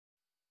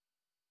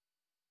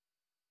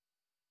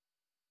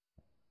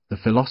The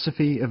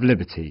philosophy of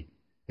liberty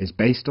is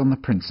based on the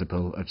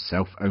principle of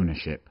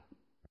self-ownership.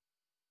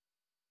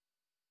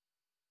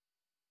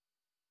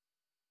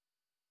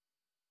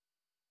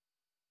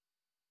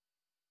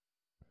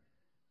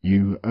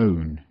 You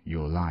own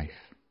your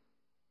life.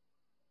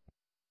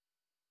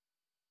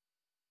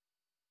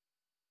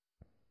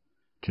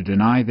 To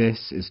deny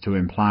this is to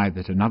imply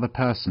that another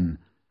person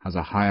has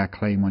a higher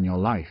claim on your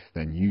life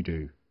than you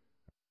do.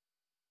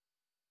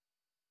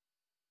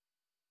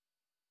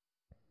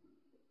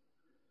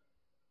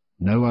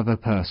 No other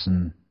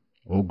person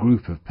or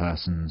group of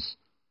persons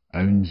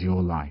owns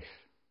your life,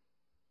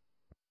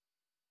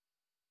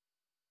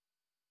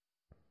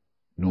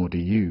 nor do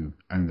you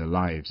own the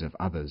lives of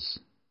others.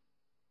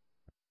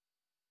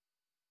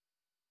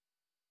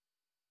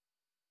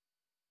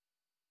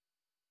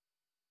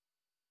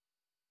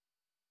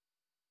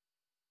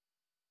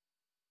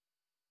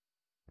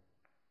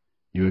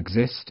 You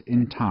exist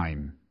in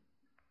time,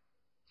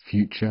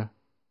 future,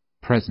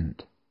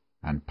 present,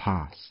 and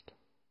past.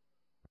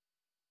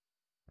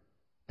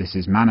 This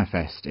is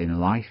manifest in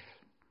life,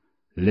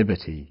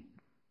 liberty,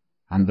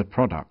 and the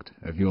product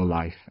of your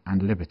life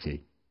and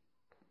liberty.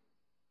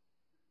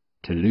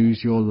 To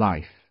lose your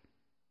life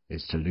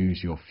is to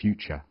lose your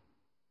future.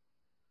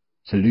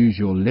 To lose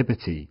your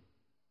liberty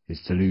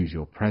is to lose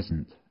your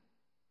present.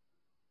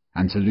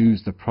 And to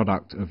lose the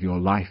product of your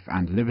life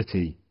and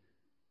liberty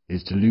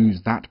is to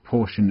lose that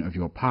portion of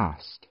your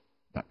past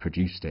that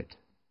produced it.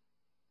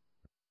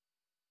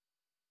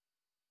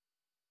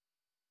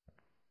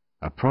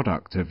 A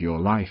product of your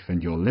life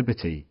and your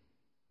liberty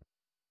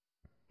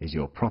is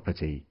your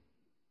property.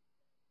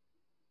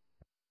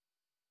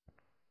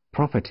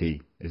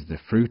 Property is the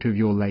fruit of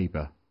your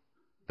labour,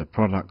 the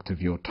product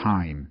of your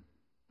time,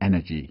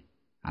 energy,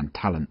 and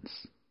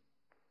talents.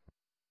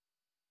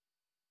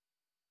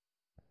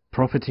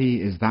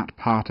 Property is that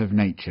part of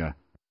nature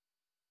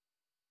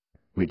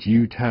which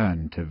you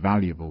turn to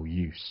valuable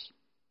use.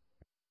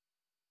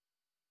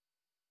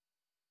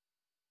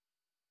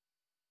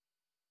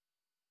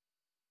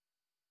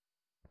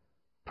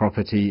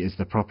 Property is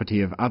the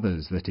property of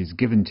others that is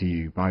given to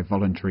you by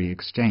voluntary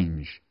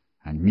exchange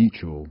and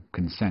mutual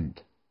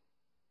consent.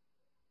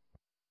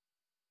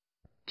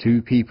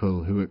 Two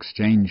people who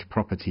exchange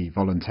property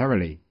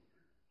voluntarily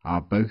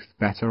are both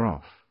better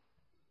off,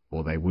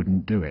 or they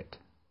wouldn't do it.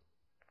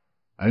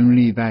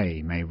 Only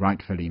they may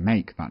rightfully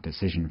make that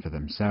decision for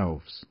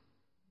themselves.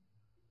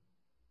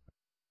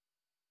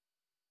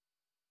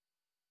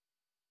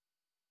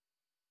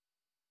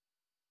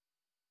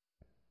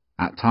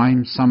 At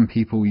times some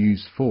people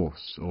use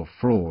force or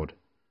fraud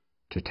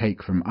to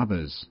take from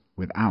others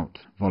without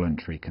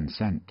voluntary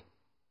consent.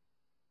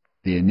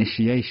 The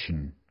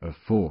initiation of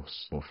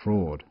force or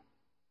fraud.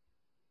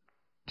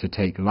 To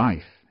take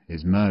life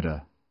is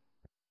murder.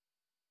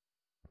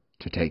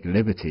 To take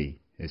liberty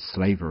is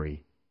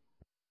slavery.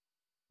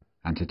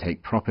 And to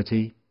take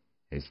property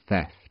is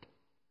theft.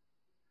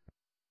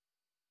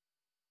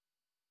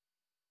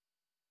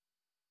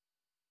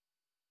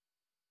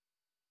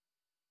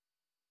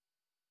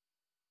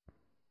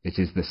 It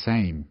is the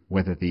same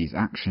whether these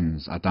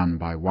actions are done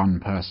by one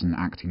person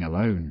acting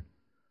alone,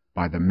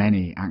 by the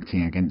many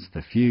acting against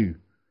the few,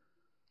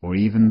 or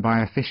even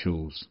by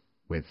officials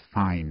with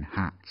fine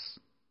hats.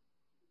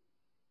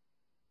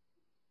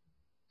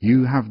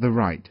 You have the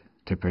right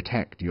to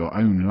protect your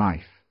own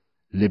life,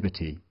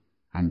 liberty,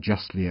 and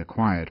justly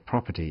acquired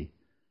property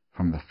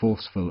from the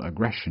forceful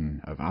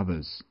aggression of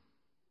others.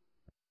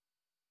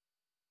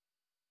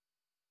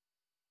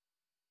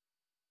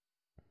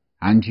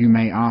 And you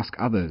may ask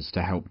others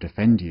to help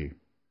defend you.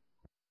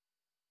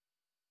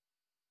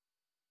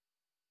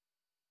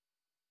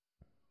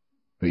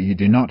 But you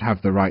do not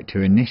have the right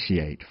to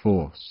initiate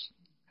force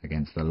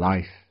against the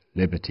life,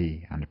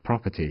 liberty, and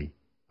property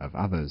of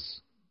others.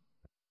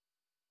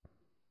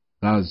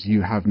 Thus,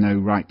 you have no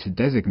right to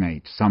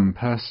designate some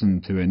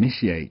person to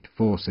initiate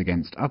force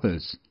against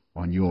others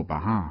on your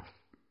behalf.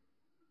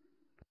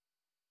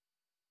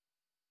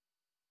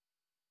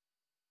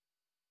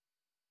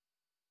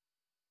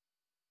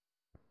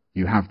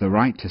 You have the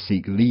right to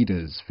seek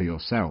leaders for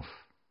yourself.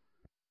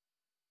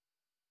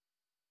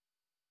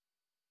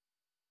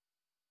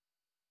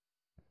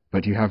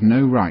 But you have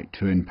no right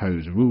to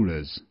impose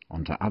rulers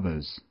onto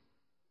others.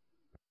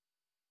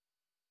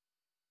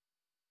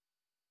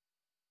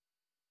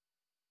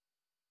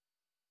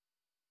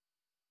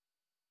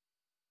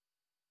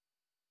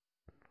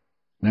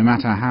 No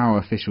matter how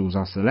officials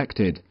are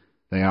selected,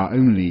 they are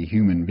only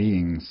human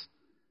beings,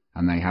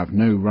 and they have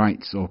no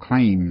rights or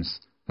claims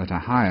that are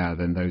higher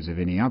than those of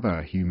any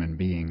other human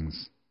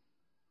beings.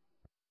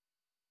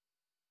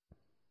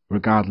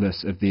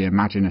 Regardless of the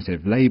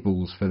imaginative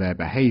labels for their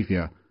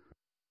behaviour,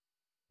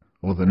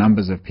 or the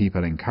numbers of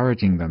people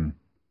encouraging them,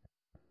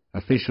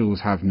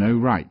 officials have no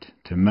right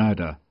to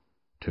murder,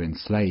 to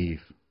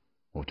enslave,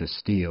 or to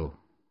steal.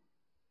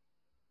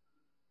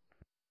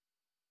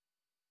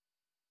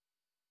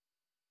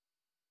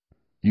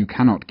 You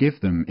cannot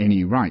give them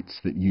any rights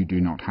that you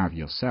do not have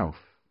yourself.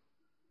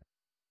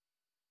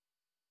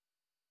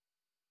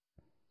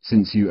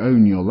 Since you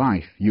own your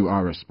life, you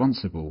are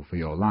responsible for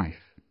your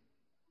life.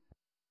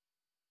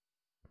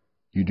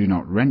 You do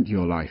not rent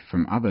your life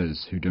from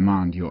others who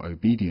demand your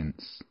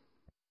obedience.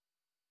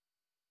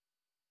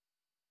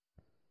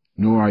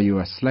 Nor are you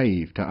a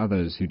slave to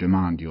others who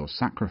demand your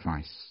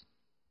sacrifice.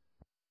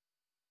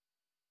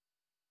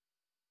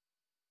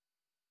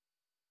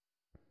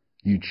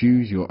 You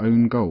choose your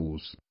own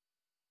goals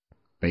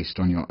based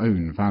on your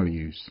own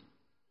values.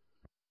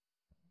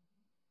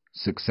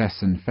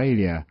 Success and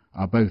failure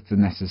are both the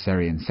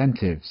necessary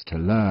incentives to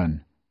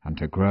learn and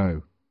to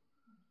grow.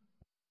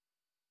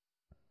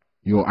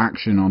 Your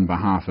action on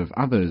behalf of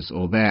others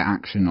or their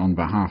action on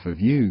behalf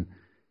of you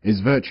is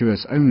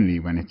virtuous only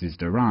when it is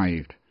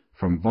derived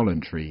from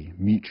voluntary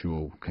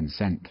mutual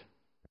consent.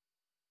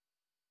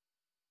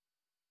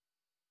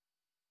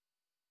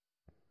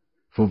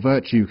 For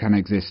virtue can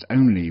exist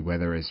only where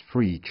there is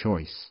free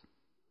choice.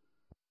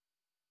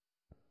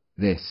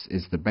 This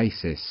is the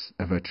basis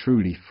of a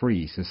truly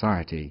free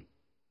society.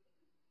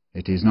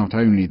 It is not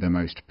only the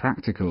most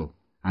practical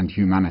and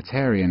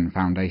humanitarian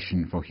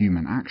foundation for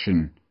human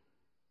action,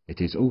 it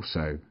is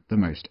also the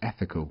most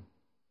ethical.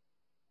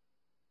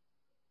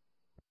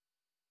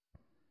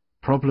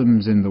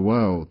 Problems in the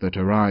world that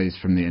arise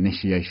from the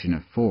initiation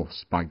of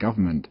force by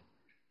government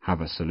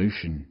have a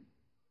solution.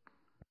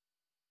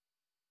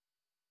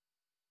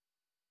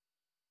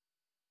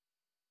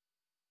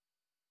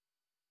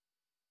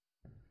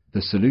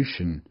 The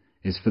solution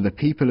is for the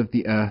people of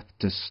the earth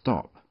to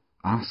stop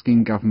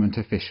asking government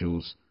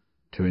officials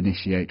to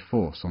initiate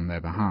force on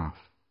their behalf.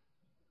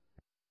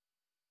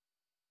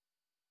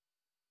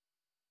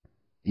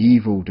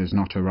 Evil does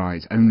not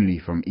arise only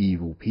from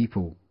evil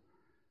people,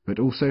 but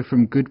also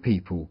from good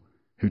people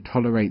who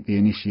tolerate the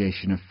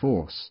initiation of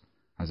force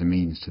as a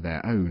means to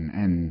their own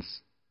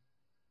ends.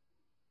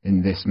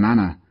 In this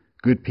manner,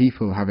 good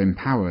people have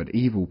empowered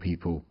evil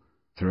people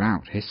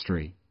throughout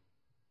history.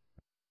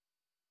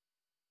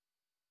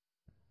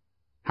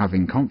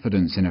 Having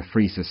confidence in a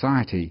free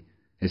society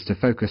is to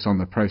focus on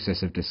the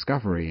process of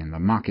discovery in the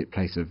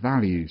marketplace of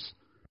values,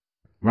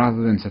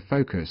 rather than to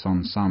focus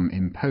on some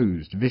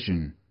imposed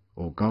vision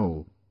or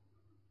goal.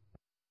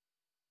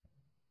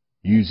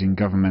 Using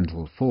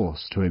governmental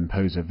force to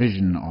impose a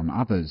vision on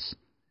others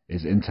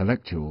is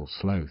intellectual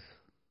sloth,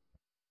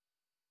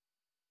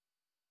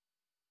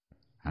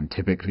 and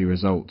typically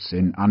results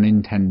in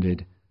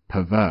unintended,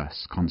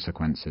 perverse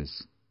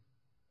consequences.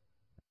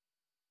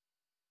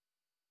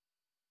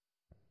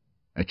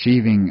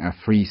 Achieving a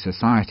free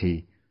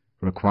society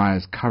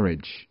requires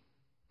courage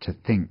to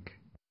think,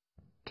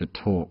 to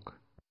talk,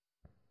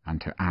 and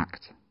to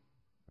act,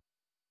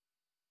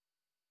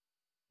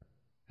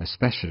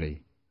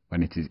 especially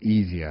when it is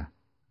easier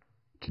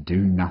to do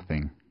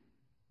nothing.